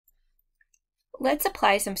Let's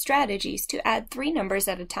apply some strategies to add 3 numbers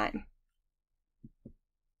at a time.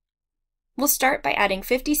 We'll start by adding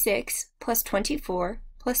 56 plus 24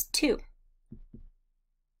 plus 2.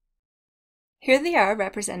 Here they are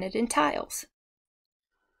represented in tiles.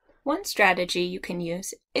 One strategy you can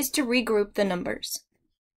use is to regroup the numbers.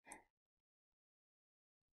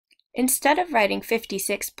 Instead of writing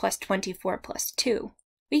 56 plus 24 plus 2,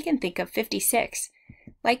 we can think of 56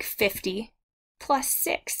 like 50 plus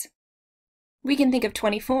 6. We can think of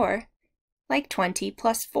 24 like 20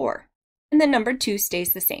 plus 4, and the number 2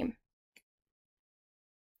 stays the same.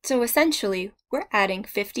 So essentially, we're adding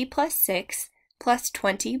 50 plus 6 plus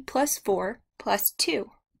 20 plus 4 plus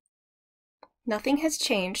 2. Nothing has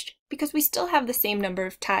changed because we still have the same number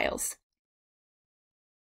of tiles.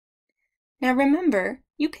 Now remember,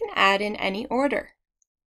 you can add in any order.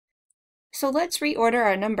 So let's reorder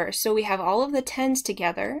our numbers so we have all of the tens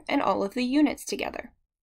together and all of the units together.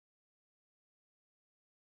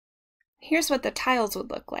 Here's what the tiles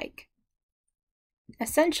would look like.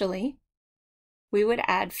 Essentially, we would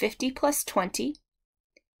add 50 plus 20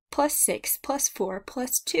 plus 6 plus 4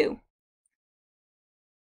 plus 2.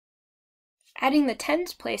 Adding the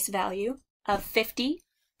tens place value of 50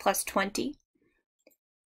 plus 20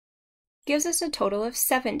 gives us a total of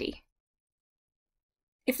 70.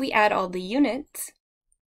 If we add all the units,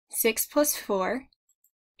 6 plus 4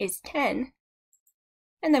 is 10,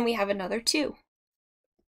 and then we have another 2.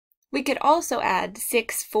 We could also add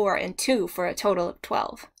 6, 4, and 2 for a total of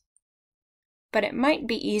 12. But it might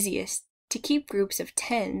be easiest to keep groups of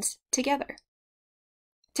tens together.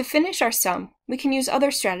 To finish our sum, we can use other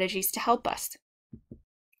strategies to help us.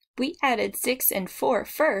 We added 6 and 4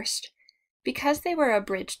 first because they were a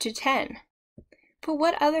bridge to 10. But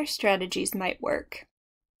what other strategies might work?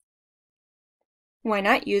 Why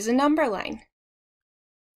not use a number line?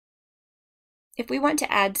 If we want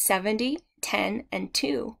to add 70, 10, and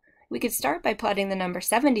 2, we could start by plotting the number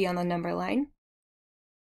 70 on the number line,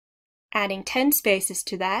 adding 10 spaces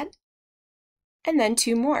to that, and then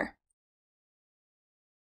 2 more,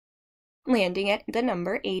 landing at the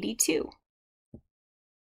number 82.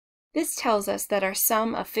 This tells us that our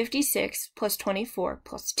sum of 56 plus 24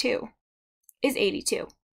 plus 2 is 82.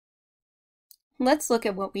 Let's look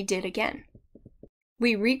at what we did again.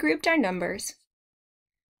 We regrouped our numbers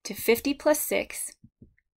to 50 plus 6,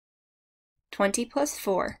 20 plus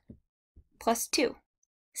 4, plus 2.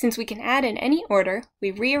 Since we can add in any order, we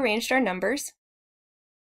rearranged our numbers,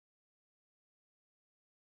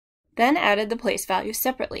 then added the place values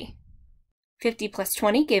separately. 50 plus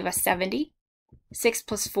 20 gave us 70, 6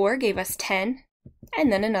 plus 4 gave us 10,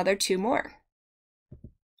 and then another 2 more.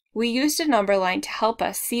 We used a number line to help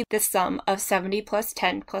us see the sum of 70 plus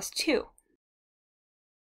 10 plus 2,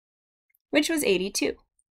 which was 82.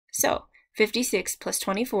 So 56 plus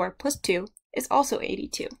 24 plus 2 is also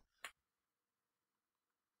 82.